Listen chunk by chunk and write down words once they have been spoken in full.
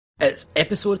It's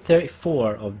episode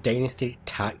 34 of Dynasty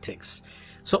Tactics.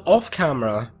 So off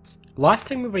camera, last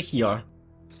time we were here,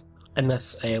 in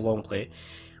this long play,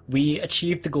 we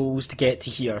achieved the goals to get to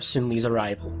here, Sun Li's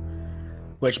arrival.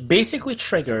 Which basically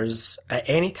triggers at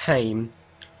any time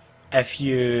if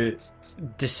you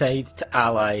decide to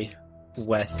ally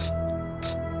with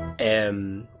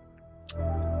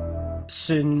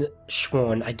Sun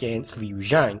Quan against Liu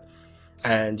Zhang.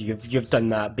 And you've done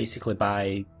that basically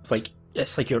by, like,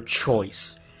 it's like your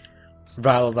choice,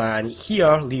 rather than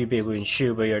here, Liu Beiwu and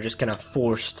Shu, where you're just kind of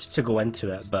forced to go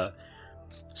into it. But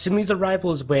Sun Li's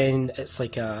arrival is when it's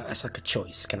like a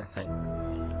choice kind of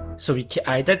thing. So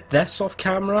I did this off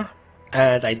camera,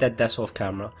 and I did this off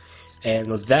camera,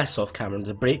 no, this off camera,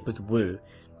 the break with Wu.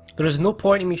 There is no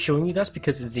point in me showing you this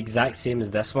because it's the exact same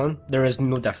as this one. There is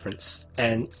no difference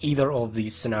in either of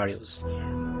these scenarios.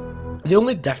 The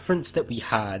only difference that we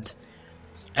had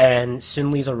in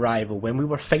Sun Li's arrival when we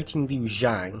were fighting Liu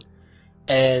Zhang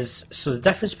is, so the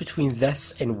difference between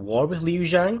this and War with Liu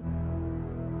Zhang,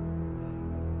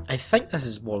 I think this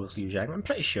is War with Liu Zhang, I'm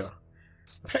pretty sure.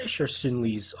 I'm pretty sure Sun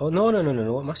Li's, oh no,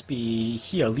 it must be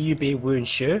here, Liu Bei, Wu and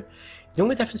Shu. The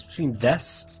only difference between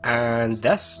this and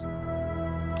this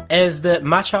is that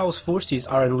Ma Chao's forces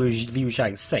are on Liu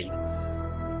Zhang's side.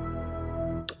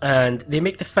 And they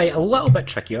make the fight a little bit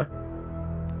trickier,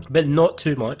 but not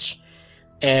too much.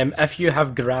 If you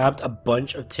have grabbed a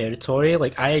bunch of territory,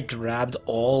 like I grabbed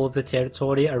all of the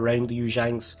territory around Liu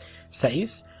Zhang's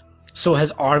cities, so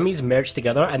his armies merged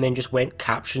together and then just went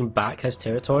capturing back his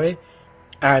territory,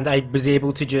 and I was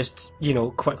able to just, you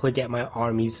know, quickly get my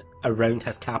armies around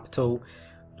his capital,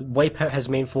 wipe out his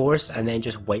main force, and then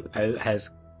just wipe out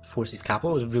his force's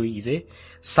capital. It was really easy.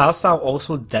 Cao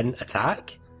also didn't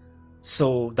attack,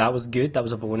 so that was good, that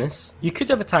was a bonus. You could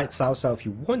have attacked Cao if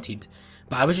you wanted,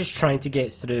 but I was just trying to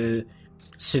get through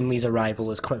Sun Li's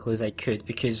arrival as quickly as I could,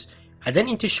 because I didn't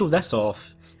need to show this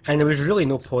off, and there was really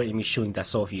no point in me showing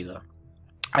this off either.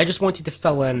 I just wanted to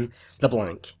fill in the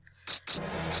blank.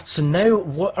 So now,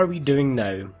 what are we doing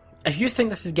now? If you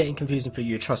think this is getting confusing for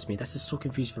you, trust me, this is so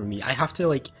confusing for me. I have to,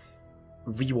 like,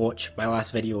 rewatch my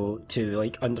last video to,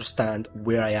 like, understand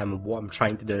where I am and what I'm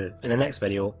trying to do in the next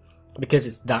video, because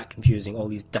it's that confusing. All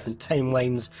these different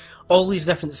timelines, all these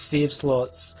different save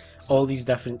slots, all these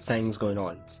different things going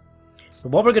on.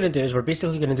 But what we're going to do is we're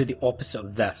basically going to do the opposite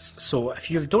of this. So if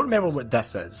you don't remember what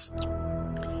this is,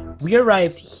 we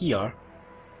arrived here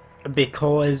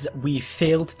because we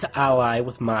failed to ally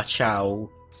with Ma Chao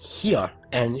here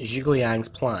in Zhuge Liang's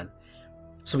plan.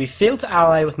 So we failed to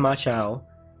ally with Ma Chao,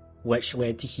 which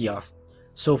led to here.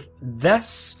 So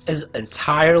this is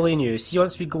entirely new. See,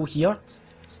 once we go here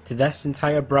to this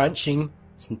entire branching,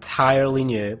 it's entirely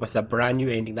new, with a brand new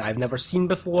ending that I've never seen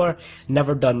before,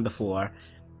 never done before.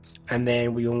 And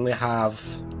then we only have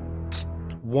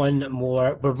one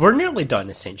more. We're nearly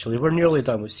done, essentially. We're nearly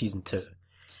done with Season 2.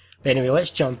 But anyway, let's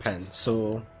jump in.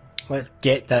 So, let's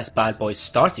get this bad boy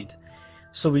started.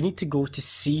 So we need to go to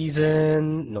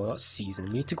Season... No, not Season.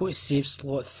 We need to go to Save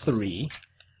Slot 3.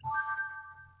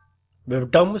 We're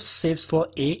done with Save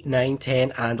Slot 8, 9,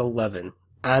 10, and 11.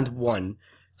 And 1.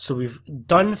 So we've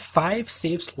done 5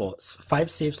 save slots.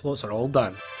 5 save slots are all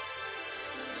done.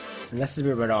 And this is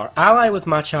where we are. Ally with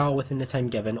Ma Chao within the time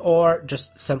given, or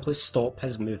just simply stop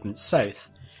his movement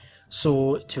south.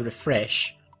 So, to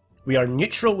refresh, we are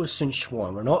neutral with Sun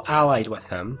Quan. We're not allied with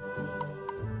him.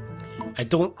 I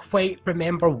don't quite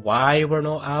remember why we're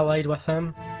not allied with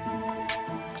him.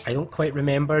 I don't quite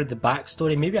remember the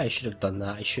backstory. Maybe I should have done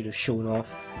that. I should have shown off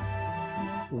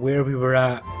where we were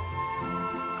at.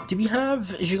 Do we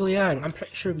have Zhuge Liang? I'm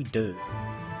pretty sure we do.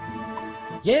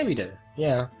 Yeah, we do.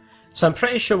 Yeah. So I'm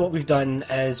pretty sure what we've done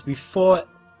is we fought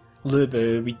Lu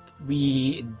Bu,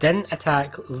 we didn't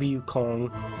attack Liu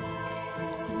Kong,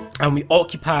 and we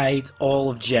occupied all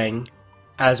of Jing,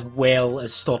 as well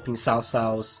as stopping Cao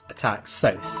Cao's attack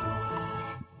south.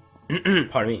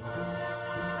 Pardon me.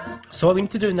 So what we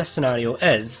need to do in this scenario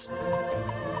is...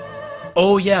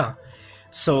 Oh yeah!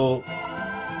 So...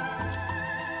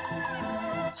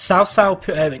 Cao Cao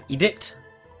put out an edict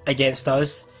against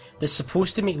us that's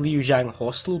supposed to make Liu Zhang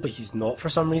hostile, but he's not for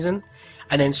some reason.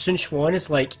 And then Sun Quan is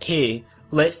like, hey,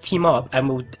 let's team up and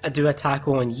we'll do attack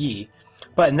on Yi.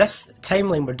 But in this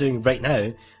timeline we're doing right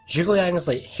now, Zhuge Liang is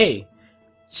like, hey,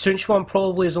 Sun Quan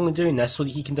probably is only doing this so that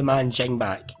he can demand Jing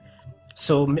back.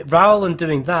 So rather than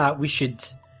doing that, we should,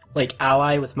 like,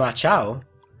 ally with Ma Chao,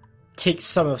 take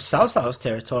some of Cao Cao's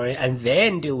territory, and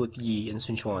then deal with Yi and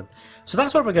Sun Quan. So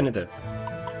that's what we're going to do.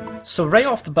 So right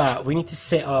off the bat, we need to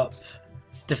set up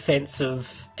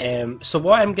defensive. So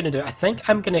what I'm going to do, I think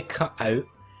I'm going to cut out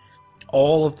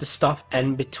all of the stuff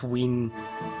in between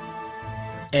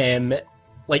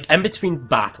like in between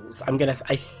battles,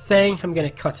 I think I'm gonna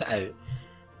cut it out,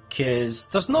 because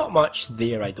there's not much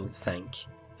there, I don't think,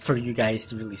 for you guys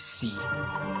to really see.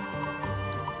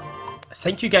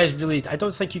 I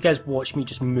don't think you guys watch me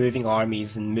just moving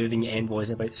armies and moving envoys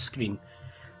about the screen.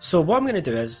 So what I'm gonna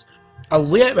do is, I'll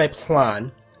lay out my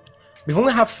plan. We've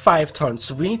only have 5 turns,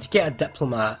 so we need to get a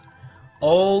diplomat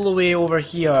all the way over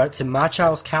here to Ma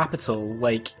Chao's capital.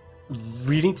 Like,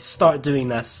 we need to start doing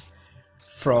this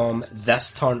from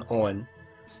this turn on.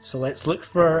 So let's look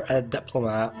for a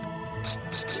diplomat.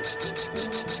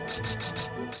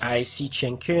 I see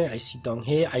Chen Kun, I see Dong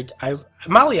He,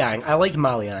 Ma Liang, I like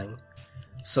Ma Liang.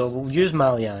 So we'll use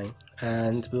Ma Liang,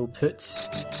 and we'll put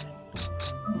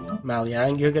Ma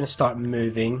Liang, you're going to start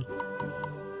moving.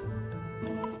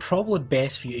 Probably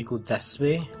best for you to go this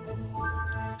way.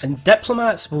 And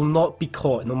diplomats will not be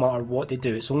caught no matter what they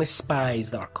do, it's only spies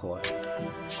that are caught.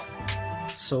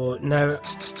 So now,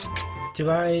 have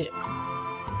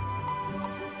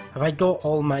I got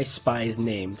all my spies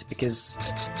named? Because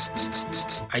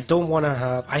I don't want to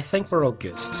have, I think we're all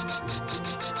good.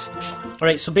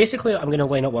 Alright, so basically I'm going to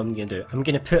line up what I'm going to do. I'm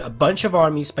going to put a bunch of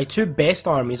armies, my 2 best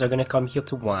armies are going to come here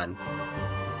to Wan.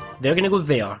 They're going to go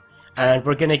there, and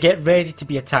we're going to get ready to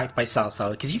be attacked by Cao Cao,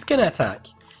 because he's going to attack.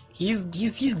 He's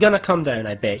going to come down,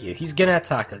 I bet you. He's going to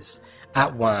attack us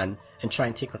at Wan and try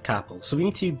and take our capital, so we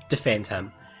need to defend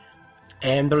him.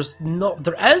 And there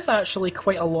is actually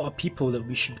quite a lot of people that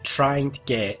we should be trying to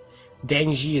get.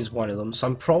 Deng Ji is one of them, so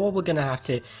I'm probably going to have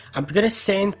to, I'm going to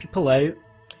send people out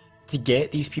to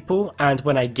get these people, and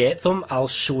when I get them, I'll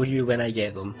show you when I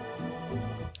get them.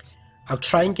 I'll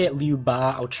try and get Liu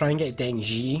Ba, I'll try and get Deng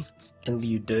Ji and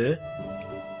Liu Du.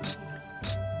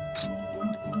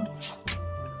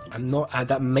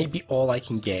 That might be all I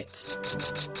can get.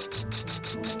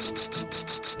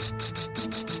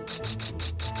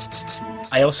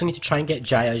 I also need to try and get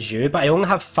Jia Zhu, but I only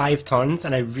have 5 turns,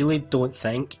 and I really don't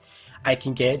think I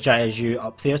can get Jia Zhu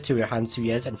up there to where Han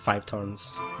Sui is in 5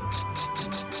 turns.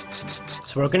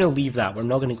 So we're going to leave that, we're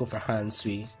not going to go for Han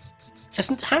Sui.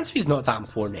 Han Sui's not that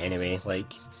important anyway,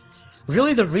 like,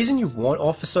 really the reason you want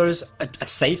officers,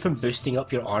 aside from boosting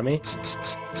up your army,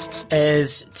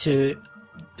 is to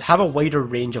have a wider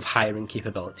range of hiring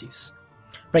capabilities.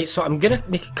 Right, so I'm going to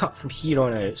make a cut from here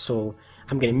on out, so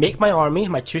I'm going to make my army,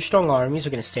 my 2 strong armies,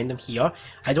 we're going to send them here.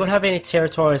 I don't have any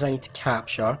territories I need to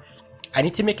capture. I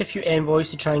need to make a few envoys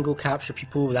to try and go capture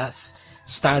people, that's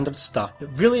standard stuff, but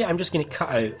really I'm just going to cut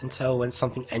out until when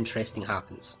something interesting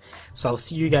happens. So I'll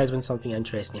see you guys when something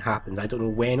interesting happens. I don't know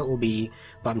when it will be,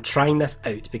 but I'm trying this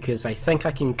out because I think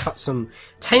I can cut some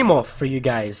time off for you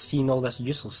guys seeing all this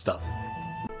useless stuff.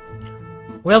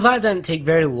 Well, that didn't take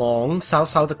very long. Cao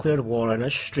Cao declared war on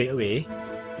us straight away.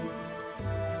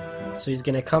 So he's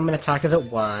going to come and attack us at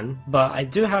Wan, but I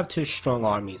do have 2 strong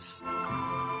armies.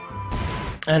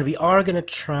 And we are going to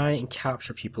try and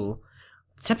capture people.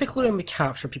 Typically when we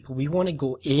capture people, we want to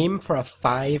go aim for a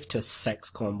 5 to a 6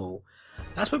 combo.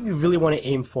 That's what we really want to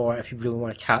aim for if you really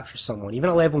want to capture someone,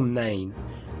 even a level 9.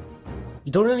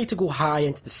 You don't really need to go high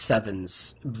into the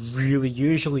 7s. Really,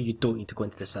 usually you don't need to go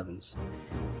into the 7s.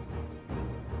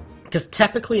 Because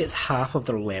typically it's half of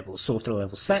their level, so if they're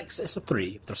level 6, it's a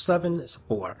 3, if they're 7, it's a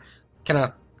 4. Kind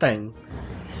of thing.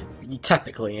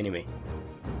 Typically, anyway.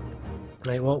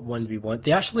 Right, what one do we want?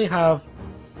 They actually have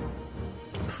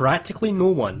practically no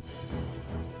one.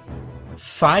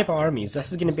 5 armies,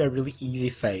 this is going to be a really easy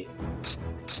fight.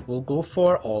 We'll go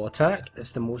for all attack,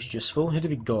 it's the most useful. Who do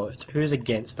we got? Who's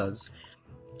against us?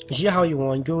 Jia Hao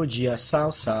Yuan, Go Jia,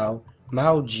 Cao Cao,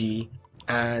 Mao Ji,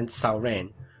 and Cao Ren.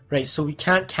 Right, so we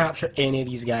can't capture any of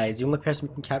these guys. The only person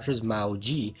we can capture is Mao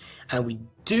Ji, and we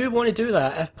do want to do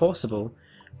that if possible,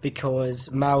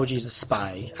 because Mao Ji is a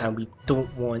spy, and we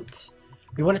want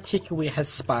to take away his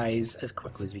spies as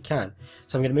quickly as we can.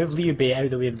 So I'm going to move Liu Bei out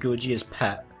of the way of Goji as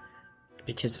pit,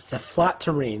 because it's a flat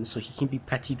terrain, so he can be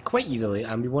pitted quite easily,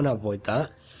 and we want to avoid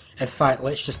that. In fact,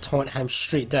 let's just taunt him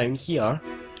straight down here.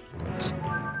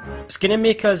 It's going to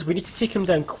make us, we need to take him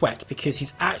down quick, because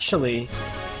he's actually...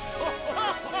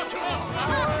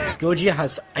 Goji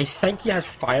has, I think he has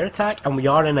fire attack, and we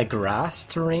are in a grass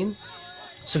terrain,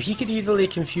 so he could easily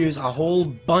confuse a whole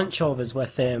bunch of us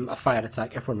with a fire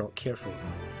attack if we're not careful.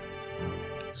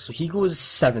 So he goes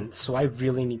 7th, so I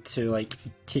really need to like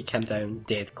take him down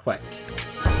dead quick.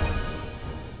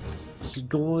 He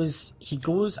goes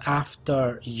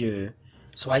after you,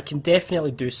 so I can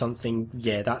definitely do something.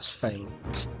 Yeah, that's fine.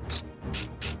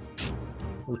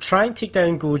 We'll try and take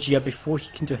down Gojia before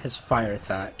he can do his fire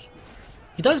attack.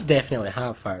 He does definitely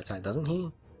have fire attack, doesn't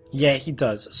he? Yeah, he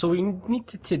does. So we need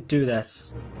to do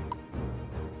this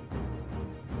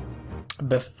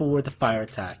before the fire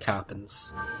attack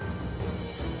happens.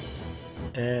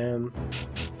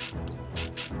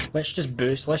 Let's just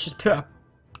put a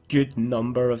good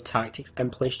number of tactics in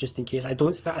place just in case. I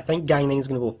think Gang 9 is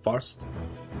going to go first,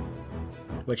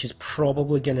 which is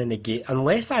probably going to negate,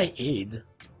 unless I aid.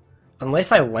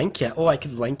 Unless I link it. Oh, I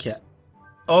could link it.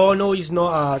 Oh no, he's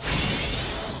not,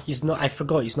 I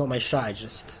forgot, he's not my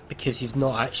strategist, because he's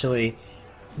not actually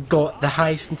got the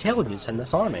highest intelligence in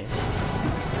this army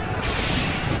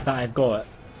that I've got.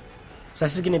 So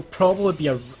this is going to probably be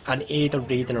an aid, a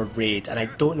raid, and a raid, and I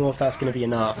don't know if that's going to be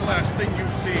enough. Last thing you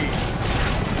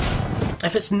see.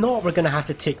 If it's not, we're going to have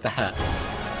to take the hit.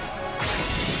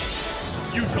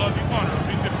 You shall have the honor of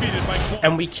being defeated by...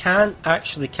 And we can't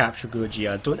actually capture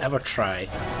Gojia, don't ever try.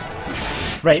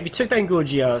 Right, we took down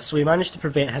Gojia, so we managed to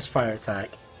prevent his fire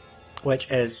attack,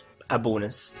 which is a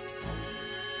bonus.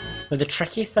 Now the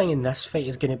tricky thing in this fight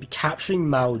is going to be capturing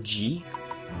Mao Ji,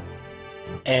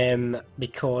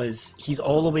 because he's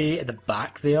all the way at the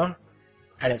back there,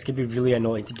 and it's going to be really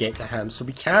annoying to get to him. So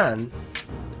we can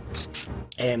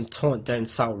taunt down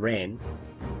Cao Ren.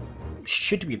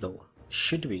 Should we though?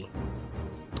 Should we?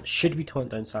 Should we taunt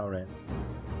down Cao Ren?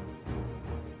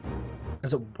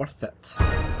 Is it worth it?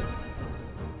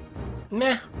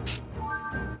 Meh.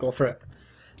 Go for it.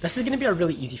 This is going to be a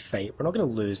really easy fight. We're not going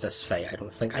to lose this fight, I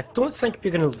don't think. I don't think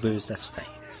we're going to lose this fight,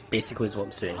 basically is what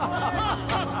I'm saying.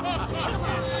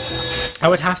 I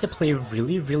would have to play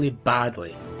really, really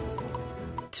badly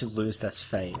to lose this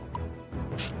fight.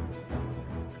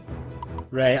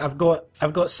 Right, I've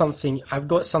got something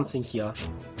here.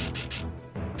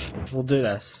 We'll do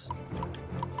this.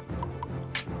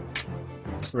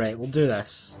 Right, we'll do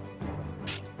this.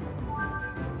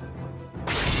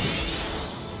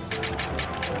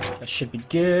 That should be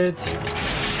good.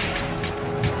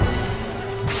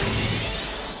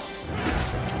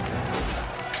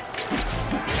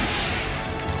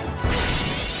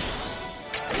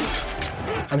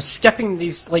 I'm skipping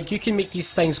these, like, you can make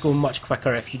these things go much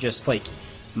quicker if you just, like,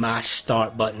 mash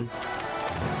start button.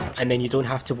 And then you don't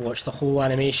have to watch the whole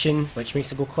animation, which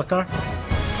makes it go quicker.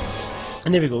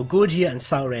 And there we go, Gojia and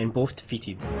Cao Ren both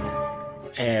defeated.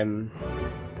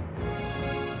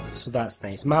 So that's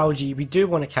nice. Mao Ji, we do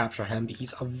want to capture him, but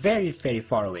he's very, very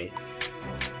far away.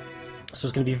 So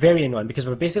it's going to be very annoying, because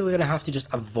we're basically going to have to just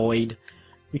avoid...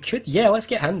 We could... Yeah, let's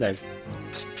get him down.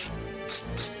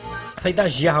 I think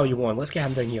that's Zhao Yuan. Let's get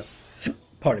him down here.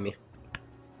 Pardon me.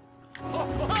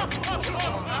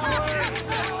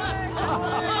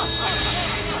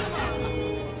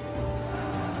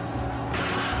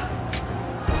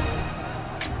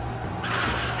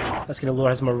 That's going to lower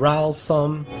his morale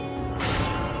some.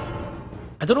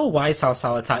 I don't know why Cao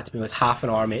Cao attacked me with half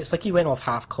an army. It's like he went off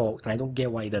half-cocked, and I don't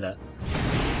get why he did it.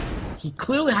 He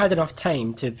clearly had enough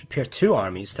time to prepare 2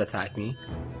 armies to attack me,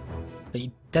 but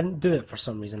he didn't do it for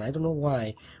some reason. I don't know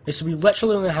why. Okay, so we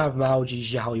literally only have Mao Ji,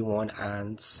 Zhao Yuan,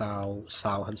 and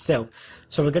Cao himself.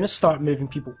 So we're going to start moving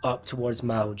people up towards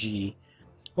Mao Ji.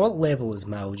 What level is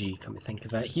Mao Ji, come to think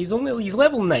of it? He's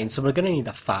level 9, so we're going to need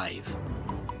a 5.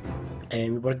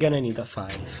 And we're going to need a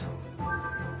 5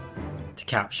 to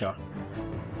capture.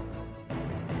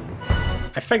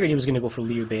 I figured he was going to go for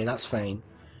Liu Bei, that's fine.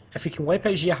 If we can wipe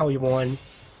out Zhao Yuan,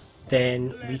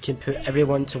 then we can put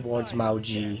everyone towards Mao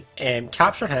Ji,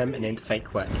 capture him, and end the fight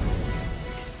quick.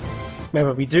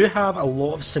 Remember, we do have a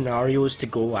lot of scenarios to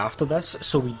go after this,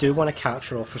 so we do want to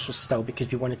capture officers still,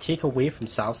 because we want to take away from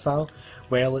Cao Cao,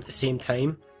 while at the same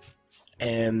time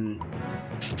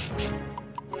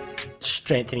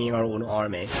strengthening our own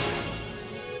army.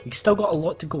 We've still got a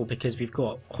lot to go, because we've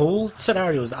got whole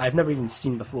scenarios that I've never even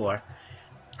seen before.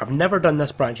 I've never done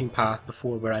this branching path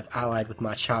before where I've allied with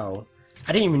my Chao.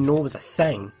 I didn't even know it was a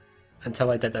thing until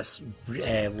I did this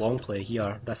long play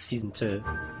here, this season 2.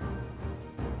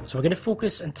 So we're going to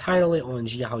focus entirely on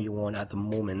Zhao Yuan at the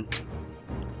moment.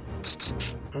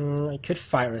 I could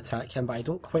fire attack him, but I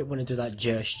don't quite want to do that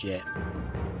just yet,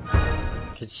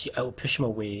 because it'll push him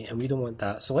away, and we don't want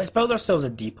that. So let's build ourselves a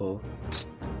depot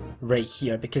right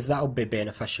here, because that'll be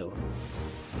beneficial.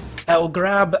 It'll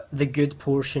grab the good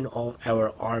portion of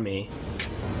our army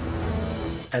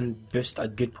and boost a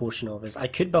good portion of us. I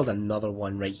could build another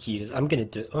one right here. I'm gonna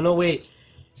do... Oh no, wait.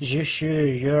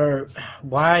 Zhu, you're...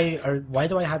 Why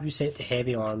do I have you set to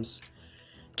heavy arms?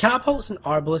 Catapults and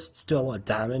arbalists do a lot of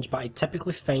damage, but I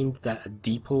typically find that a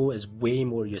depot is way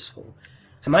more useful.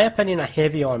 In my opinion, a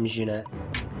heavy arms unit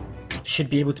should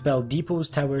be able to build depots,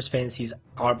 towers, fences,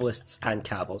 arbalists, and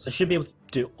catapults. It should be able to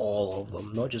do all of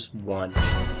them, not just one.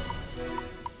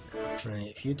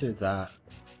 Right, if you do that,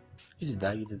 you do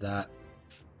that, you do that,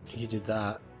 you do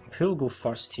that. Who'll go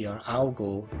first here? I'll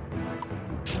go.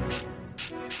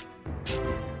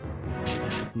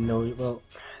 No, well,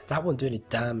 that won't do any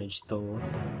damage though.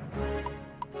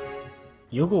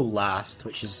 You'll go last,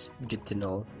 which is good to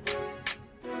know.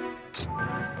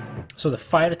 So the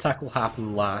fire attack will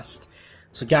happen last.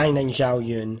 So Gang Nine Zhao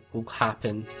Yun will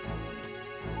happen.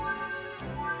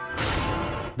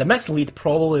 The mislead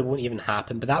probably won't even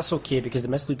happen, but that's okay because the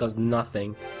mislead does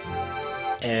nothing.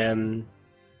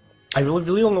 I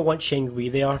really only want Cheng Wei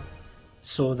there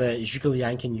so that Zhuge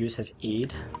Liang can use his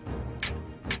aid.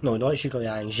 No, not Zhuge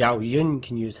Liang, Zhao Yun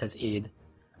can use his aid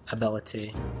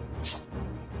ability.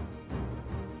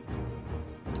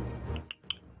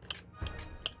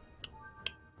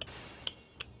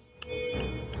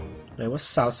 Right, what's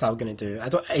Cao Cao gonna do?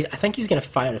 I think he's gonna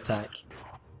fire attack.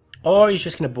 Or he's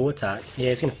just gonna bow attack. Yeah,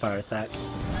 he's gonna fire attack.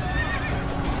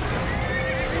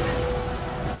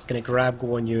 It's gonna grab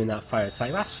Guan Yu in that fire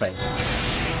attack, that's fine.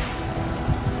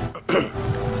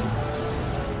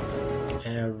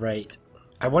 Right.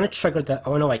 I wanna trigger that.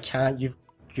 Oh no, I can't. You'll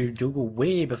go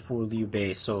way before Liu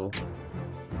Bei, so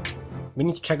we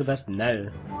need to trigger this now.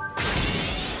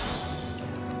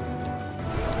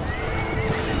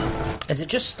 Is it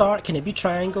just start? Can it be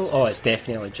triangle? Oh, it's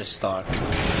definitely just start.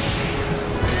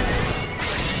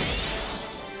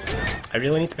 I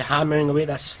really need to be hammering away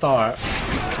that start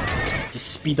to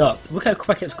speed up. Look how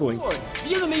quick it's going.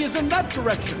 The enemy is in that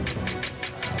direction.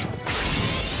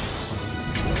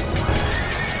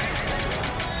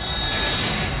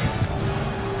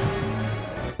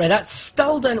 Right, that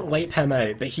still didn't wipe him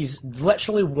out, but he's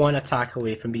literally one attack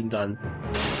away from being done.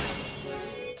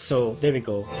 So, there we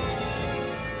go.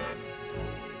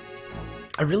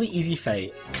 A really easy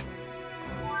fight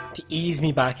to ease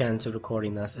me back into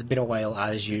recording this. It's been a while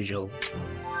as usual.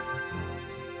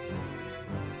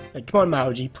 Right, come on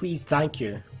Maoji, please, thank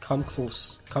you. Come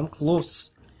close. Come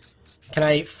close. Can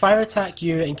I fire attack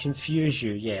you and confuse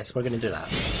you? Yes, we're gonna do that.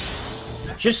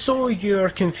 Just so you're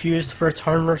confused for a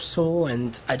turn or so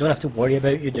and I don't have to worry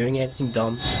about you doing anything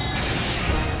dumb.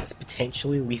 It's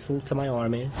potentially lethal to my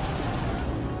army.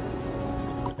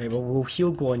 Right, well we'll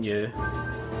heal Guan Yu.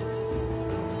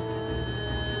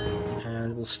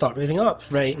 We'll start moving up.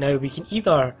 Right, now we can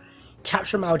either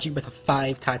capture Maoji with a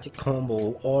 5 tactic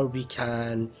combo, or we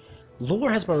can lower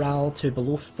his morale to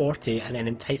below 40 and then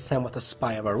entice him with a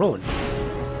spy of our own.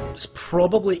 It's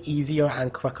probably easier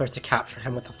and quicker to capture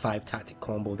him with a 5 tactic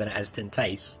combo than it is to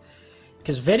entice,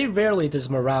 because very rarely does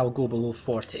morale go below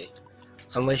 40,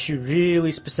 unless you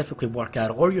really specifically work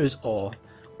at it, or use awe.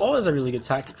 Awe is a really good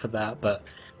tactic for that, but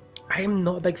I am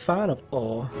not a big fan of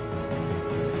awe.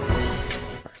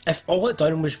 If all it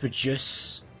done was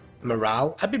reduce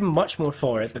morale, I'd be much more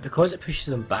for it, but because it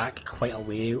pushes him back quite a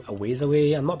ways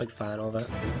away, I'm not a big fan of it.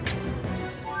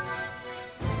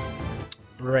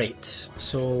 Right,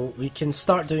 so we can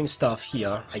start doing stuff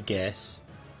here, I guess,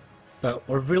 but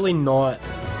we're really not...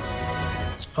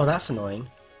 Oh, that's annoying.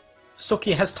 It's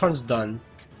okay, his turn's done,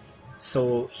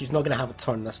 so he's not going to have a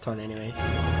turn this turn anyway.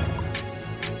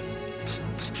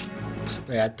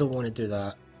 Right, I don't want to do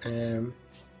that.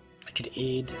 I could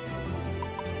aid.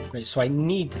 Right, so I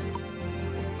need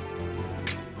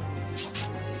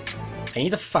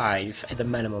a 5 at the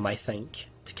minimum, I think,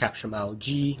 to capture Mao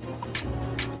G.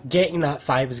 Getting that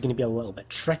 5 is going to be a little bit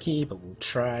tricky, but we'll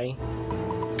try.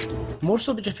 More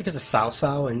so just because of Cao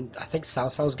Cao, and I think Cao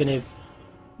Cao is going to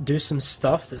do some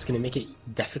stuff that's going to make it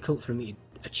difficult for me to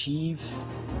achieve.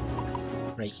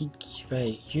 Right,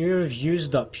 you've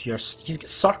used up your... He's got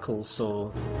circles,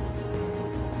 so...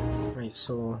 Right,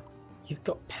 so...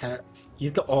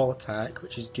 You've got all attack,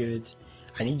 which is good.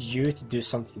 I need you to do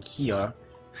something here.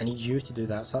 I need you to do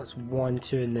that. So that's 1,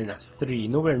 2, and then that's 3.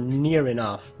 Nowhere near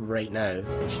enough right now.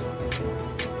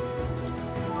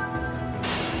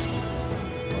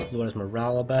 Lowers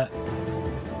morale a bit.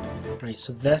 Right,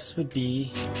 so this would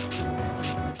be...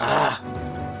 Ah!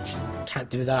 Can't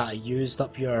do that. I used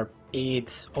up your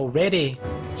aid already.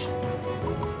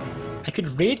 I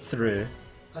could raid through.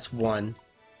 That's 1.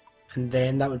 And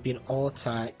then that would be an all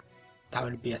attack. That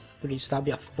would be a 3, so that would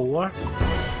be a 4.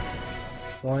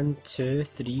 1, 2,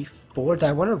 3, 4. Do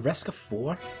I want to risk a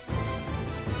 4?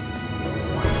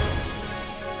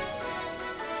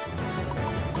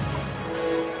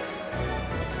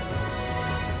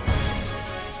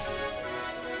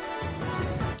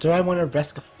 Do I want to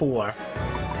risk a 4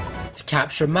 to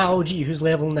capture Mao Ji, who's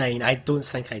level 9? I don't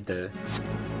think I do.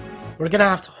 We're gonna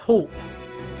have to hope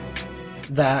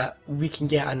that we can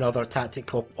get another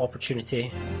tactical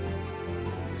opportunity.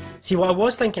 See, what I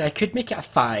was thinking, I could make it a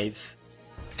 5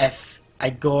 if I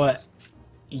got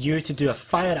you to do a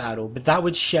fire arrow, but that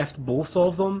would shift both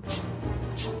of them,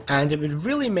 and it would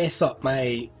really mess up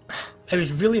my... It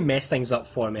would really mess things up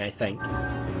for me, I think.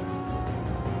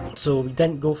 So we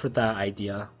didn't go for that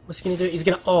idea. What's he gonna do? He's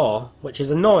gonna awe, which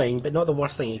is annoying, but not the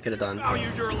worst thing he could have done. Value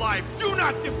your life. Do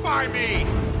not defy me.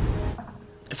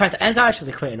 In fact, it is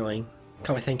actually quite annoying,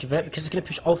 come to think of it, because he's gonna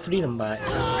push all three of them back.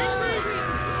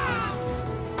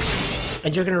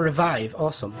 And you're gonna revive.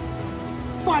 Awesome.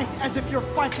 Fight as if you're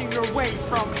fighting your way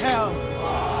from hell.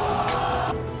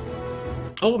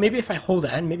 Oh, maybe if I hold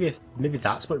it in, maybe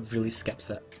that's what really skips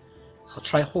it. I'll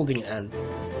try holding it in.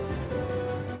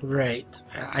 Right,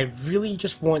 I really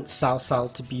just want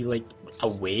Cao to be, like,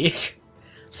 away.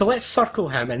 So let's circle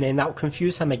him, and then that'll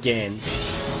confuse him again.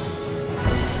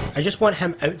 I just want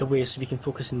him out the way so we can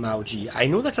focus on Mao Ji. I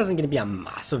know this isn't going to be a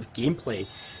massive gameplay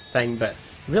thing, but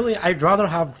really, I'd rather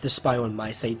have the spy on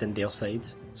my side than their side.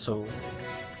 So,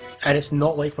 and it's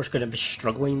not like we're going to be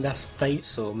struggling this fight,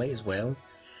 so might as well.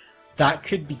 That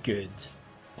could be good.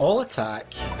 All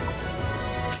attack,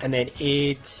 and then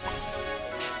aid.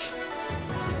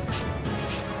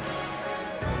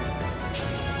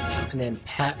 And then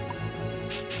pet.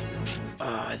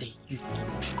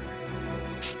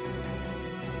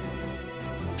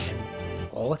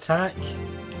 All attack.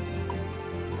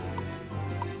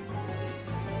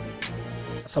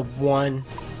 That's a 1,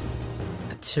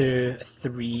 a 2, a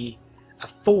 3, a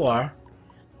 4.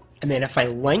 And then if I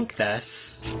link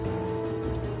this,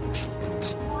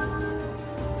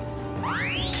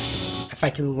 if I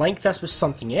can link this with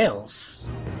something else,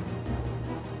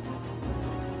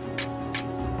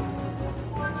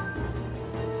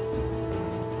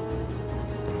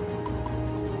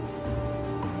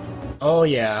 oh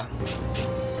yeah.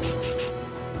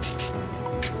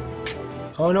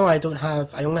 Oh no, I don't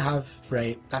have, I only have,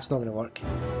 right, that's not gonna work.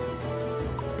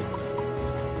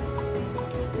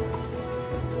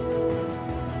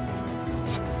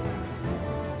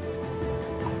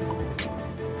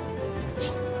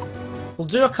 We'll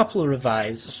do a couple of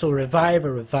revives, so revive,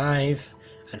 a revive,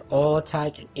 an all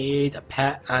attack, an aid, a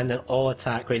pet, and an all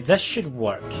attack. Right, this should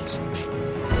work.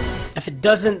 If it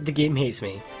doesn't, the game hates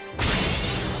me.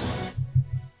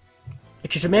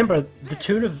 Because remember, the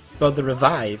the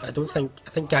revive, I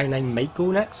think Guy 9 might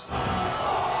go next.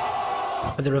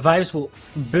 But the revives will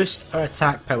boost our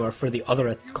attack power for the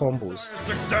other combos.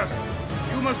 Success.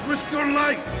 You must risk your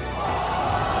life.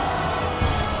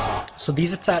 So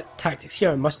these attack tactics here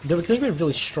they're going to be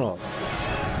really strong.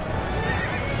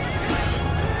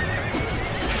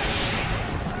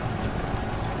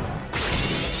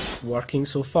 Working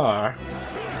so far.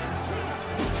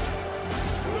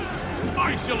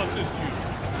 I shall assist you.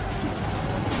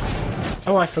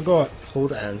 Oh, I forgot.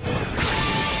 Hold it in.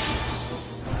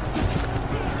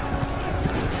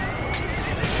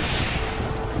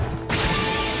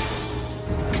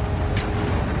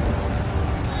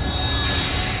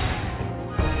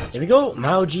 Here we go.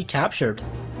 Mao Ji captured.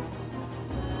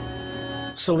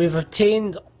 So we've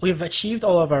achieved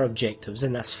all of our objectives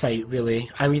in this fight, really,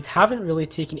 and we haven't really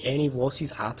taken any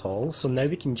losses at all. So now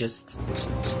we can just,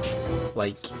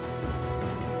 like,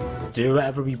 do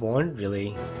whatever we want,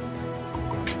 really.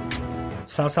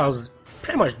 Cao Cao's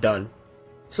pretty much done.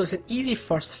 So it's an easy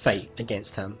first fight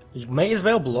against him. You might as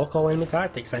well block all enemy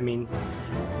tactics. I mean,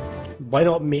 why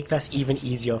not make this even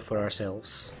easier for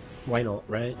ourselves? Why not,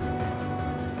 right?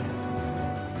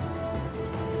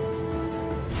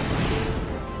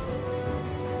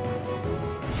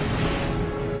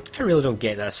 I really don't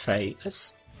get this fight.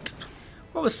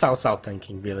 What was Cao Cao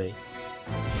thinking, really?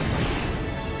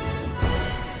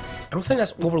 I don't think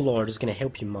this Overlord is going to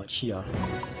help you much here.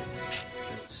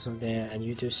 So then, and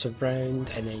you do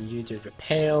surround, and then you do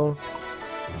repel.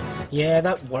 Yeah,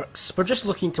 that works. We're just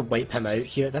looking to wipe him out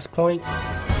here at this point.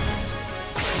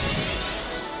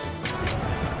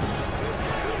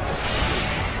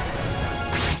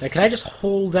 Now, can I just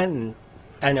hold in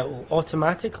and it will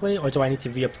automatically, or do I need to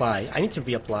reapply? I need to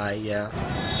reapply, yeah.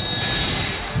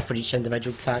 For each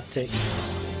individual tactic.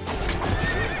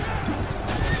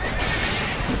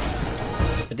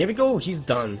 But there we go, he's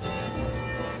done.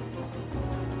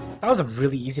 That was a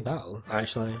really easy battle,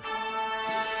 actually.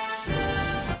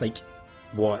 Like,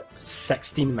 what,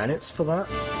 16 minutes for that?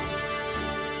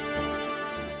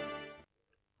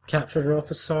 Captured an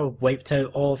officer, wiped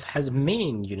out all of his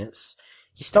main units.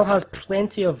 He still has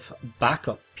plenty of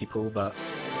backup people, but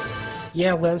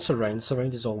yeah, learn surround.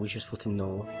 Surround is always useful to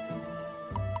know.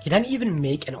 He didn't even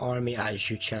make an army at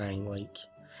Zhuchang, like,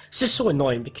 it's just so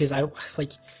annoying because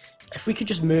like, if we could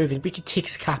just move and we could take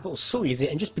his capital so easy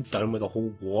and just be done with the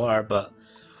whole war, but,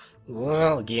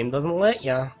 well, the game doesn't let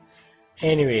ya.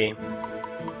 Anyway,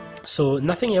 so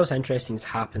nothing else interesting has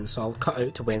happened, so I'll cut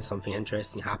out to when something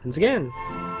interesting happens again.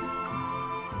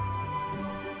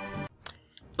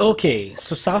 Okay,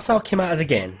 so Cao Cao came at us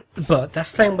again, but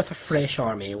this time with a fresh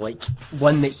army, like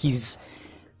one that he's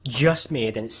just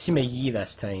made, and it's Sima Yi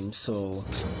this time, so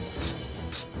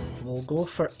we'll go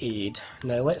for aid.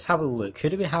 Now let's have a look. Who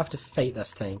do we have to fight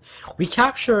this time? We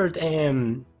captured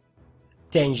Denji.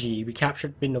 We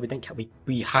captured, no, we didn't.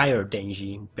 We hired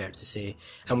Denji, better to say,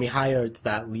 and we hired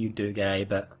that Liu Du guy,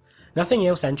 but nothing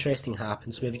else interesting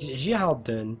happened. So we have Zhi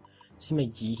Dun,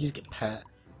 Sima Yi, he's got pit,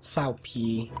 Cao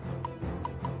Pi,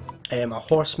 a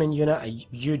horseman unit, a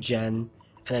Yu Jin,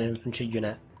 and an infantry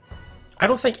unit. I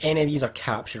don't think any of these are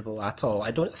capturable at all.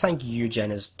 I don't think Yu Jin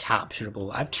is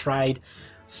capturable. I've tried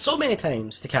so many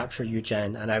times to capture Yu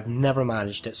Jin, and I've never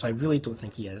managed it, so I really don't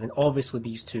think he is. And obviously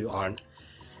these two aren't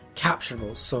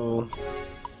capturable, so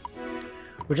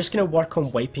we're just going to work on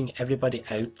wiping everybody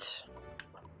out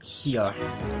here.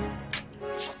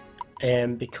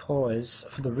 Because,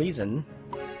 for the reason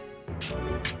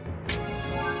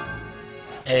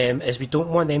is we don't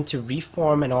want them to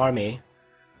reform an army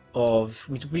of...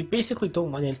 We basically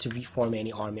don't want them to reform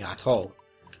any army at all.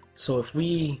 So if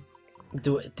we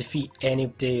defeat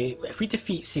if we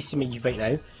defeat Sima Yi right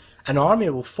now, an army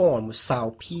will form with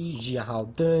Cao Pi,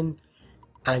 Zhi Dun,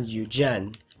 and Yu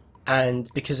Jin. And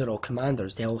because they're all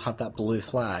commanders, they all have that blue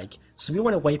flag. So we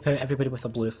want to wipe out everybody with a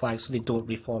blue flag so they don't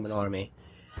reform an army.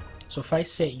 So if I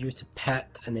set you to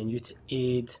pit, and then you to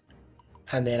aid,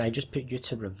 and then I just put you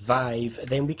to revive,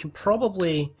 then we can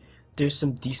probably do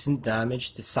some decent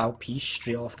damage to Cao Pi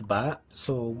straight off the bat,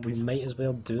 so we might as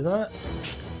well do that.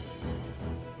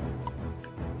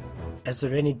 Is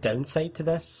there any downside to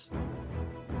this?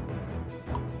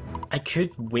 I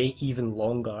could wait even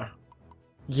longer.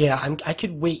 Yeah, I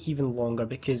could wait even longer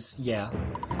because, yeah,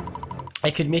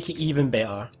 I could make it even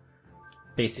better,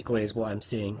 basically is what I'm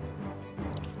saying.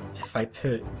 If I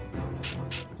put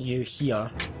you here,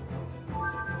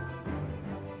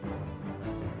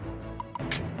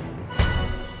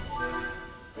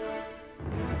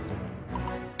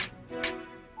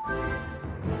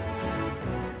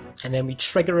 and then we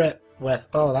trigger it with,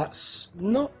 oh, that's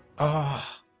not, oh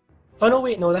no,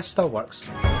 wait, no, this still works.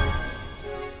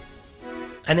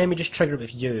 And then we just trigger it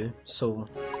with you, so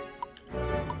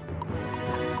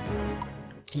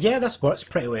yeah, this works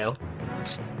pretty well.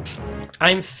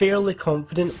 I'm fairly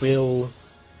confident we'll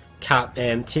take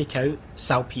out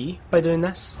Cao Pi by doing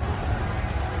this.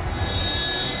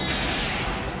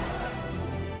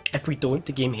 If we don't,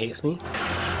 the game hates me.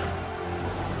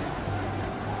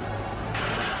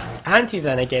 And he's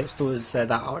in against those that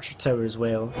archer tower as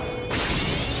well.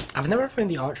 I've never found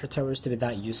the archer towers to be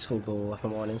that useful though, if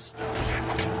I'm honest.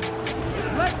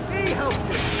 Let me help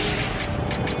you!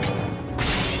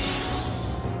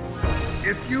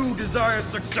 If you desire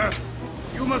success,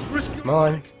 you must risk... Come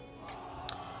on.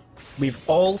 We've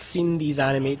all seen these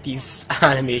animations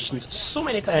so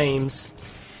many times.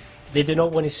 They do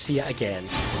not want to see it again.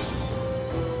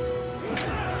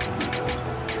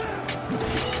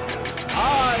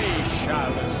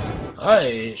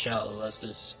 I shall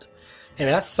assist.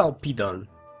 Anyway, that's Cao Pi done.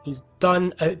 He's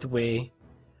done, out the way.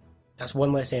 That's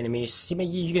one less enemy. Sima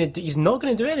Yi, he's not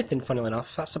gonna do anything, funnily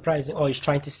enough. That's surprising. Oh, he's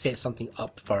trying to set something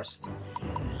up first.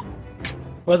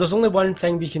 Well, there's only one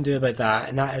thing we can do about that,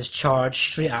 and that is charge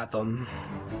straight at them.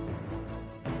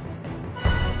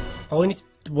 All we need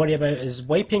to worry about is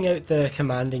wiping out the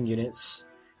commanding units,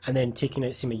 and then taking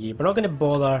out Sima Yi. We're not gonna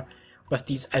bother with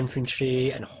these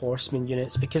infantry and horseman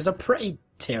units, because they're pretty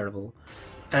terrible.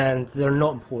 And they're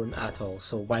not important at all,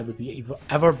 so why would we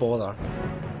ever bother?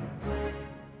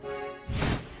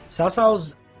 Cao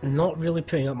Cao's not really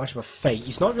putting up much of a fight.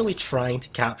 He's not really trying to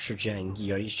capture Jing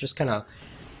here. He's just kind of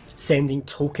sending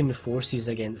token forces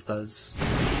against us.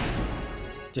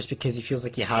 Just because he feels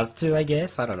like he has to, I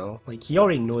guess. I don't know. Like, he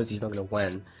already knows he's not going to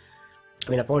win. I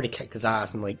mean, I've already kicked his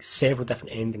ass in like several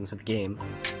different endings of the game.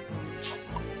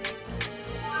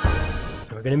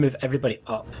 And we're going to move everybody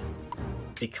up,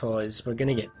 because we're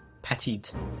going to get pitied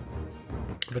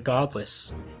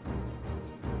regardless.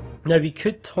 Now we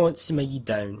could taunt Sima Yi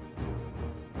down.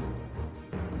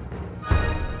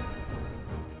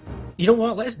 You know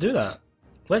what, let's do that.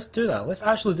 Let's do that, let's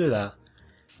actually do that.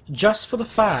 Just for the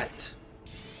fact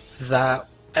that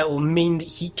it will mean that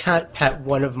he can't pit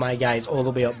one of my guys all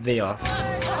the way up there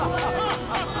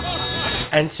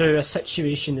into a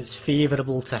situation that's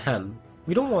favourable to him.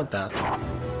 We don't want that.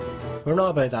 We're not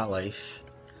about that life.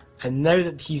 And now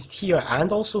that he's here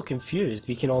and also confused,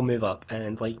 we can all move up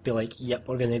and like be like, yep,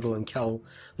 we're gonna go and kill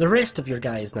the rest of your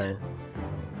guys now.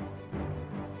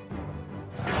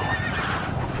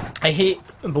 I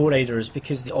hate bow riders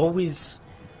because they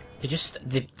just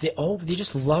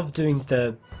love doing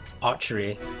the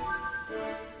archery.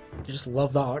 They just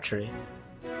love that archery.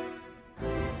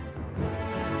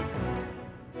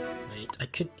 I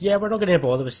could, yeah, we're not going to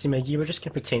bother with Sima Yi, we're just going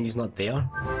to pretend he's not there.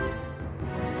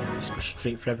 Just go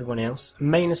straight for everyone else.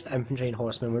 Minus the infantry and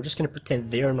horsemen, we're just going to pretend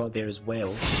they're not there as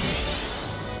well.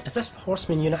 Is this the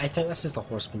horseman unit? I think this is the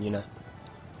horseman unit.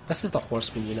 This is the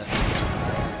horseman unit.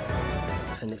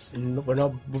 And it's,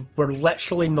 we're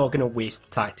literally not going to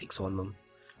waste tactics on them.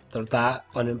 They're that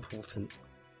unimportant.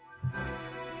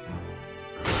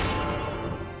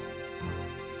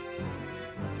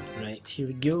 Right, here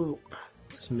we go.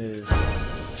 Let's move.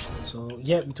 So,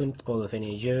 yeah, we don't need to bother with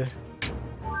any of you.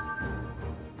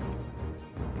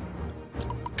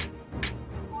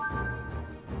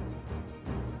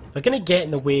 They're gonna get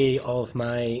in the way of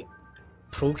my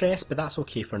progress, but that's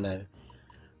okay for now.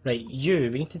 Right,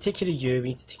 you, we need to take care of you, we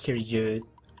need to take care of you.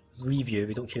 Leave you,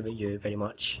 we don't care about you very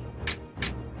much.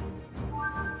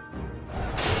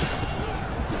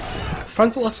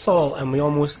 Frontal assault, and we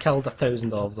almost killed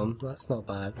 1,000 of them. That's not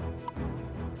bad.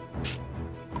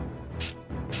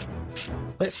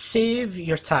 Let's save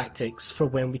your tactics for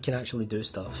when we can actually do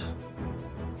stuff.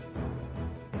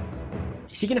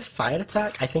 Is he going to fire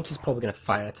attack? I think he's probably going to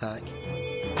fire attack.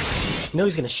 No,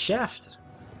 he's going to shift.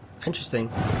 Interesting.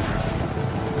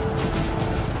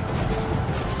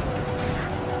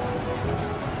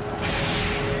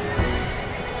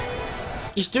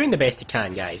 He's doing the best he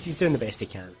can, guys. He's doing the best he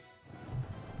can.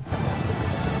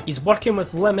 He's working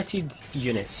with limited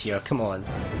units here. Come on.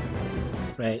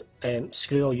 Right,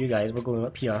 screw all you guys, we're going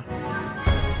up here.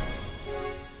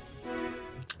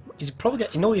 He's probably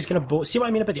gonna, you know, he's gonna see what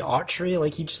I mean about the archery?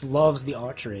 Like, he just loves the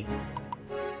archery.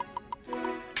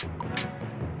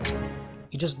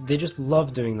 They just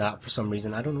love doing that for some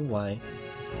reason, I don't know why.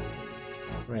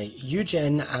 Right,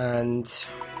 Eugen and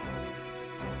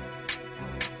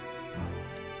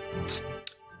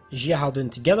Jia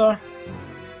Haldun together.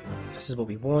 This is what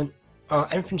we want.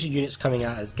 Infantry units coming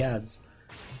at us, gads.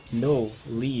 No,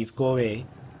 leave, go away.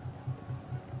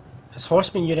 This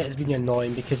horseman unit has been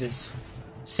annoying because it's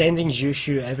sending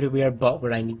Zhu everywhere but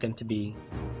where I need them to be.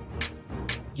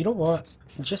 You know what?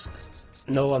 Just...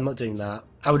 No, I'm not doing that.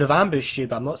 I would have ambushed you,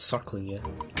 but I'm not circling you.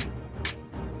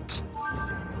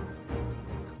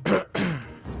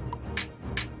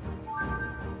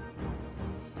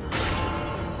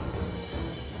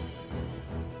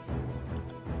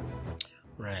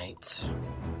 Right.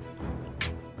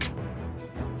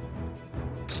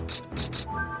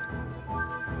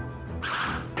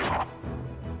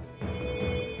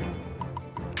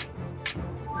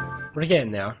 We're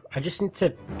getting there. I just need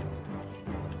to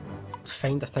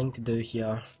find a thing to do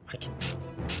here. I can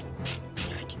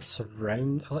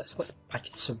surround.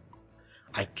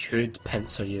 I could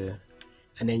pincer you,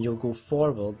 and then you'll go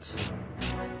forward.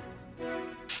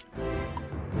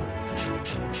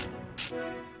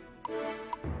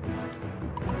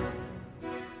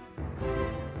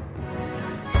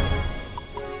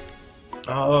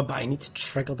 Oh, but I need to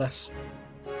trigger this.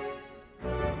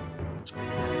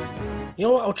 You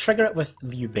know what, I'll trigger it with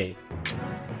Liu Bei.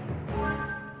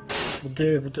 We'll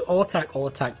do all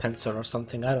attack pincer or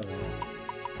something, I don't know.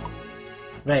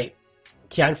 Right,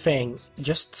 Tianfeng,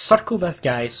 just circle this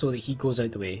guy so that he goes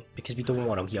out the way, because we don't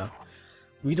want him here.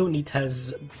 We don't need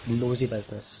his nosy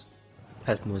business.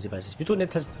 We don't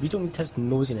need his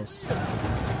nosiness.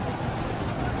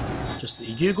 Just,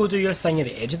 you go do your thing at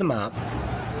the edge of the map.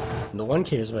 No one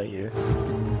cares about you.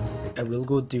 I will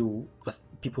go deal with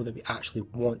people that we actually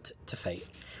want to fight.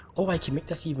 Oh, I can make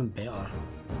this even better.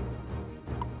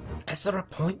 Is there a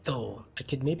point though? I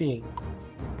could maybe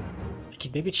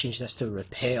change this to a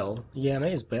repel. Yeah, I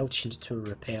might as well change it to a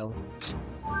repel.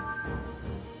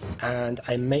 And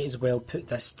I might as well put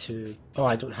this to... Oh,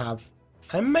 I don't have...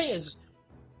 I might as...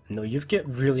 No, you've got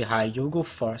really high. You'll go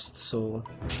first, so...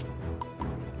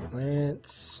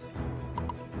 Let's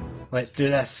do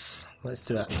this. Let's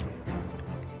do it.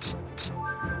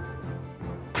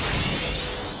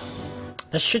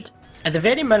 This should... At the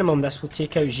very minimum, this will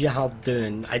take out Jia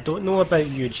Haldun. I don't know about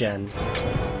Eugen.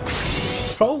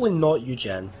 Probably not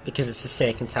Eugen, because it's the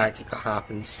second tactic that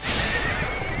happens.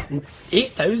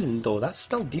 8,000 though, that's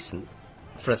still decent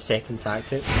for a second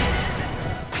tactic.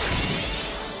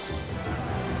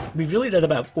 We really did a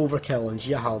bit of overkill on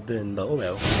Jia Haldun, but oh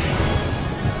well.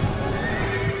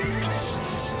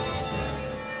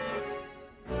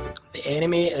 The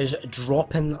enemy is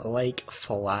dropping like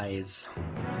flies.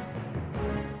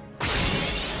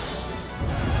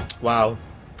 Wow,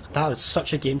 that was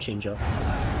such a game changer.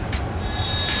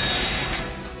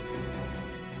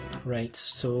 Right,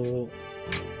 so...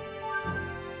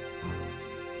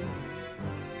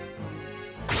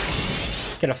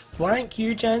 Gonna flank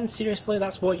you, Jen? Seriously?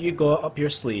 That's what you got up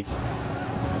your sleeve?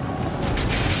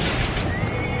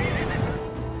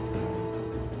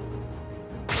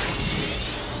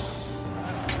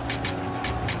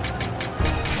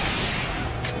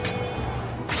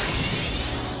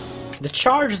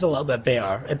 charge is a little bit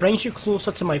better. It brings you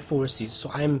closer to my forces,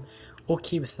 so I'm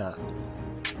okay with that.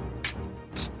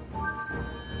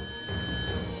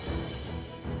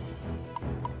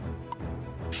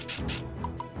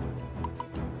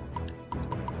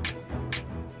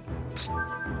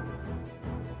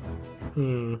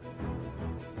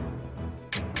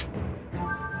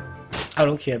 I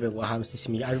don't care about what happens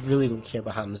to me. I really don't care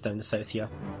what happens down the south here.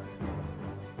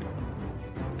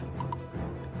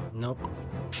 Nope.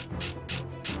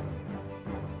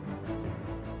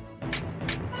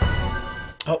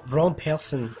 Oh, wrong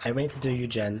person. I went to do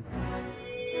Eugen.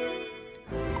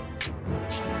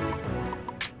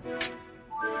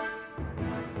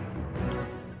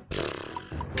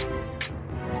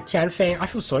 Tianfeng, I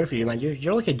feel sorry for you, man.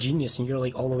 You're like a genius and you're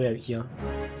like all the way out here.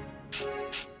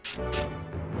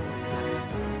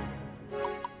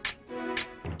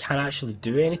 Can't actually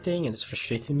do anything and it's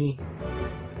frustrating me.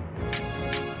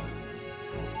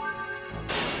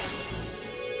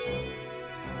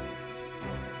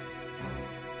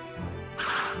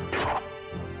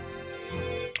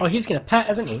 Oh, he's gonna pit,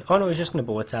 isn't he? Oh no, he's just gonna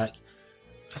bow attack.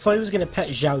 I thought he was gonna pit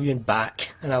Zhao Yun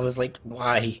back, and I was like,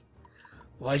 why?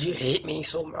 Why do you hate me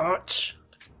so much?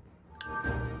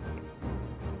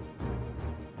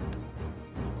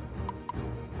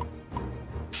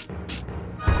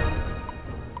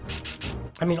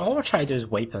 I mean, all we're trying to do is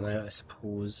wipe him out, I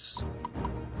suppose.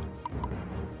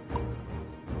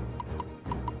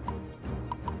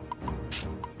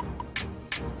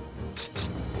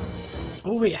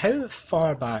 Oh wait, how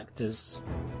far back does...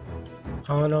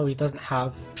 Oh no, he doesn't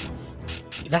have...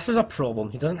 This is a problem,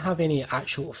 he doesn't have any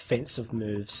actual offensive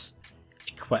moves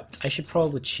equipped. I should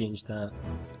probably change that.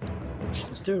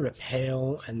 Let's do a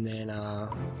repel and then a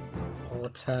all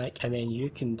attack, and then you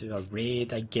can do a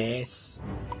raid, I guess.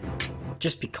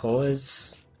 Just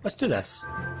because. Let's do this.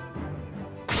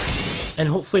 And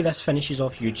hopefully this finishes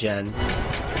off Eugen.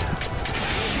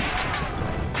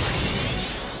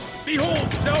 Behold,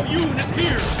 Zhao Yun is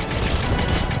here!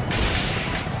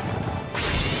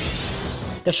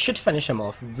 This should finish him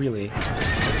off, really.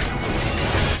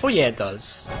 Oh yeah, it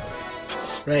does.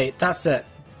 Right, that's it.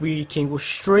 We can go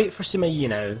straight for Sima Yi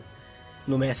now.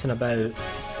 No messing about.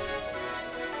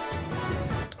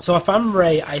 So if I'm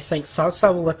right, I think Cao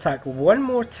Cao will attack one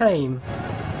more time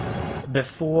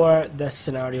before this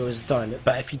scenario is done.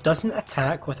 But if he doesn't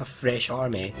attack with a fresh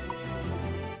army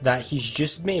that he's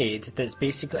just made, that's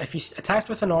basically... If he attacks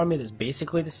with an army that's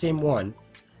basically the same one,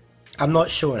 I'm not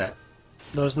showing it.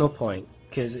 There's no point,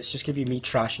 because it's just going to be me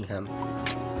trashing him.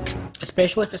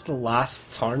 Especially if it's the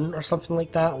last turn or something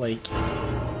like that, like...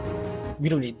 We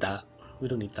don't need that. We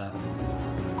don't need that.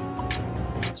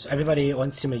 So everybody on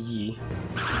Sima Yi.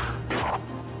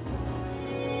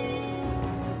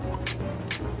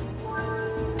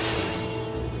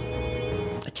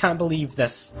 I can't believe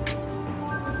this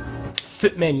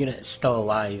footman unit is still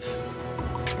alive.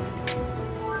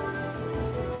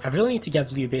 I really need to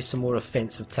give Liu Bei some more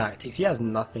offensive tactics. He has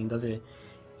nothing, does he?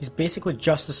 He's basically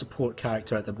just a support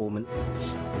character at the moment.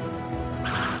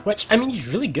 Which, I mean, he's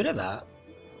really good at that.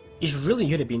 He's really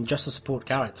good at being just a support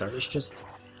character. It's just,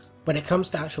 when it comes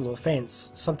to actual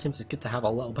offense, sometimes it's good to have a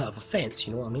little bit of offense,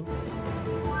 you know what I mean?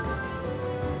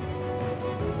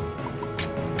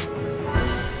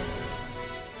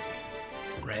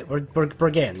 Right, we're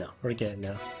getting there. We're getting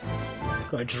there.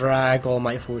 Got to drag all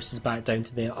my forces back down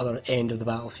to the other end of the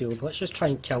battlefield. Let's just try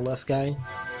and kill this guy.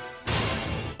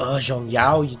 Oh, Zhong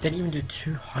Yao, you didn't even do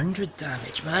 200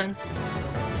 damage, man.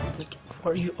 Like,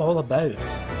 what are you all about?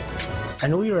 I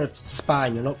know you're a spy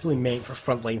and you're not really meant for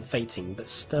frontline fighting, but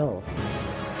still.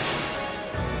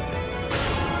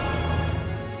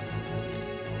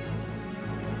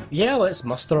 Yeah, let's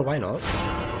muster, why not?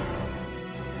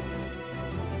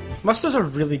 Muster's a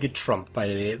really good trump, by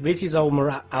the way. It raises all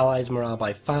allies' morale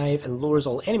by 5 and lowers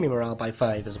all enemy morale by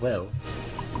 5 as well.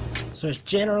 So it's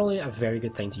generally a very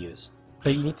good thing to use.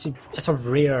 But you need to... It's a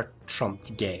rare trump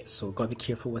to get, so gotta be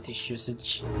careful with its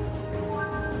usage.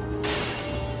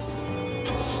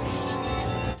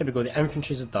 Here we go, the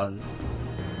infantry's done.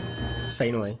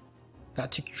 Finally.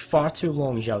 That took you far too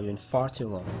long, Zhao Yun, far too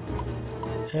long.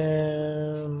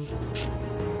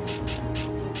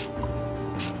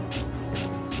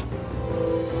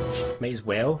 Might as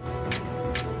well.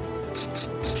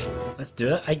 Let's do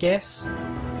it, I guess.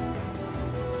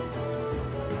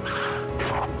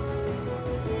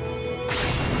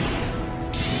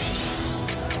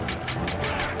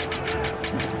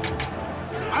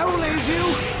 I will aid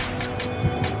you!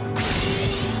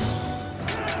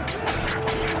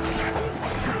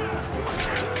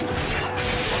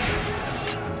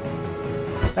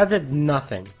 That did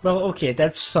nothing. Well, okay, it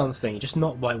did something, just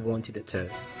not what I wanted it to.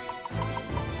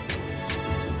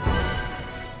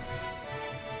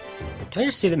 Can I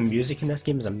just say the music in this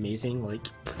game is amazing? Like,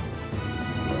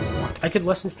 I could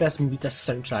listen to this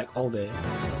soundtrack all day.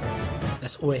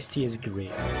 This OST is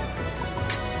great.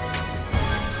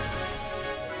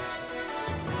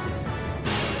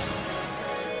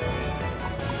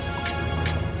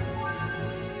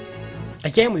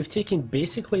 Again, we've taken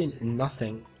basically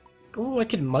nothing. Oh, I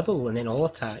could muddle and then all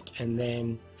attack, and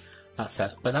then that's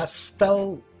it. But that's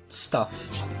still stuff.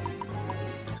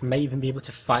 I might even be able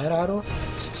to fire arrow.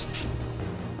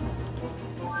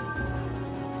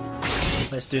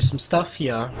 Let's do some stuff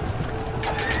here.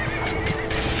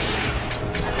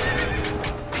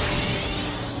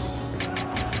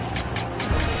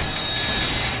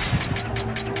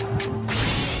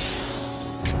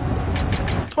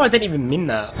 Oh, I didn't even mean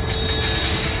that.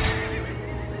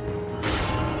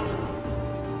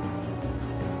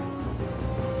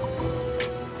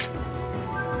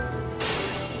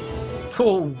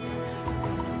 Oh,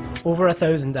 over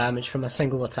 1,000 damage from a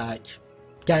single attack.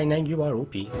 Gang Nang, you are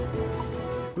OP.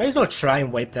 Might as well try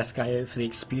and wipe this guy out for the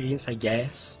experience, I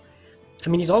guess. I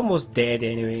mean, he's almost dead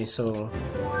anyway, so...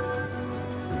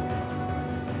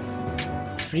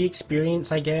 free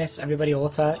experience, I guess. Everybody all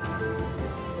attack.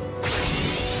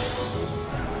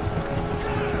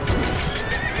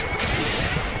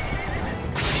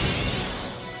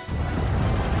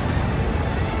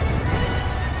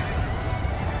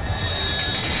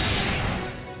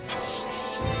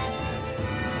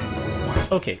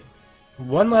 Okay,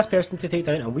 one last person to take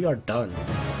down and we are done.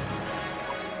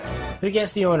 Who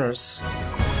gets the honours?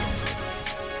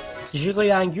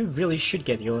 Liang, you really should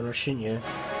get the honours, shouldn't you?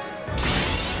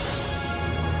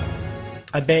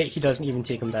 I bet he doesn't even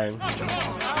take him down.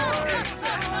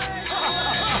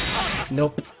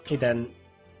 Nope, he didn't.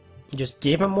 He just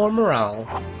gave him more morale.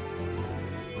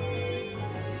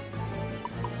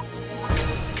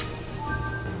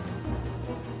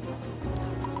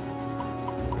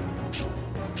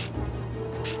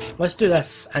 Let's do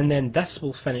this, and then this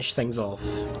will finish things off.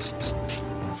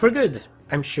 For good,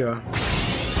 I'm sure.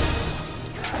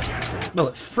 Well,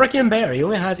 it's frickin' better, he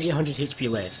only has 800 HP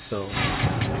left, so...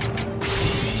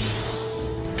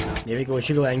 There we go,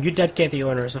 Zhuo, and you did get the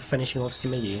honours of finishing off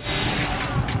Sima Yi.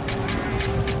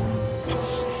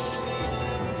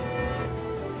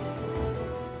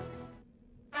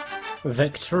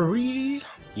 Victory!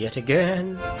 Yet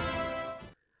again!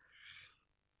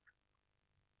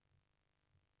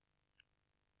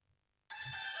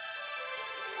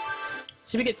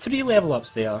 So we get 3 level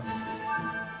ups there.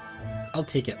 I'll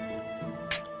take it.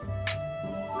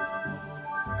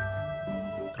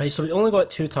 Right, so we only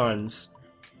got 2 turns.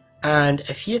 And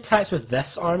if he attacks with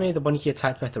this army, the one he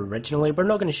attacked with originally, we're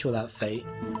not going to show that fight.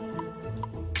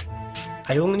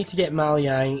 I only need to get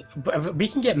Liang, but we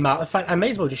can get in fact, I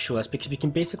might as well just show this because we can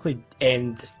basically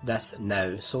end this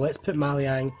now. So let's put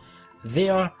Liang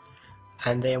there,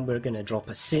 and then we're going to drop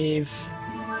a save.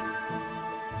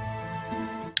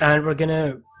 And we're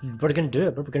gonna do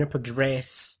it, but we're gonna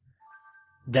progress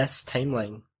this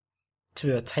timeline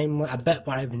to a bit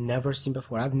where I've never seen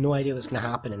before. I have no idea what's gonna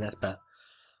happen in this bit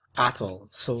at all.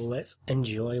 So let's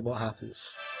enjoy what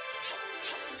happens.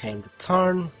 End of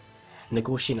turn,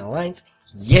 negotiate an alliance.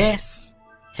 Yes,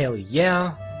 hell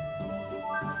yeah.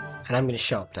 And I'm gonna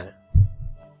shop now.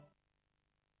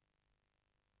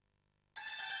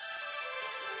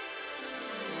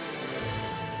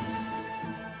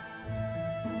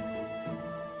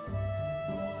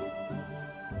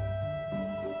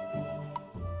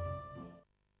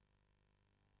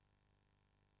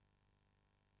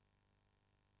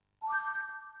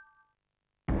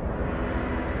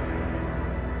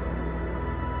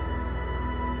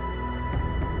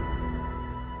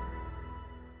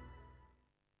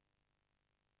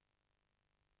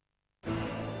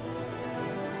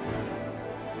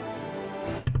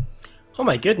 Oh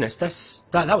my goodness,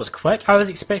 that was quick. I was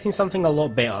expecting something a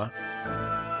lot better.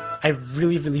 I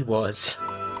really was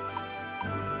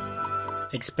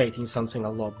expecting something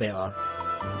a lot better.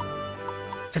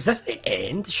 Is this the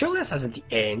end? Surely this isn't the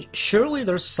end. Surely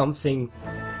there's something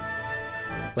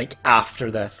like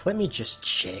after this. Let me just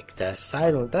check this.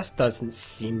 This doesn't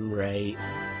seem right.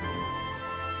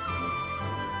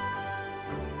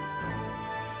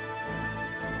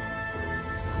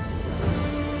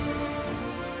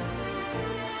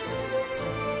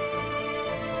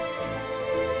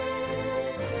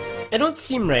 It don't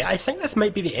seem right. I think this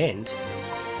might be the end.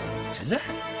 Is it?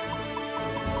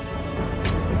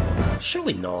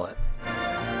 Surely not.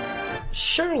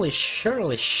 Surely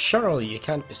you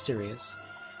can't be serious.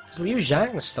 Because Liu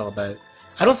Zhang is still about.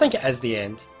 I don't think it is the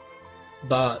end.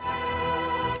 But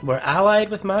we're allied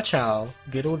with Ma Chao,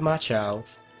 good old Ma Chao.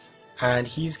 and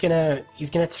he's gonna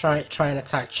try and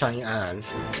attack Chang'an,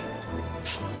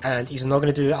 and he's not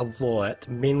gonna do a lot.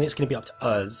 Mainly, it's gonna be up to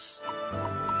us.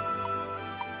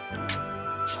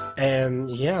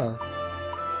 Yeah.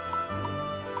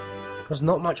 There's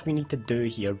not much we need to do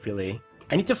here, really.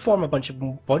 I need to form a bunch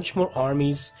more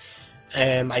armies.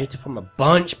 I need to form a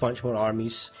bunch more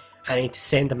armies. And I need to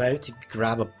send them out to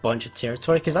grab a bunch of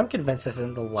territory, because I'm convinced this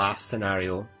isn't the last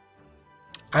scenario.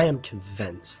 I am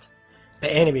convinced.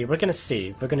 But anyway, we're gonna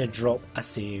save. We're gonna drop a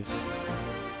save.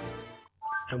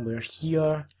 And we're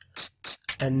here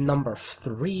in number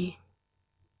 3.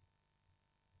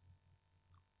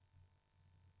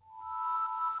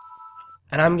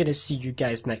 And I'm gonna see you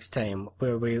guys next time,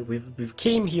 where we've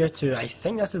came here to, I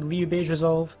think this is Liu Bei's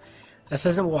resolve. This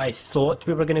isn't what I thought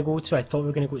we were gonna go to. I thought we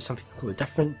were gonna go to something completely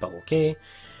different, but okay.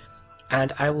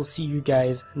 And I will see you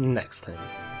guys next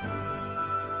time.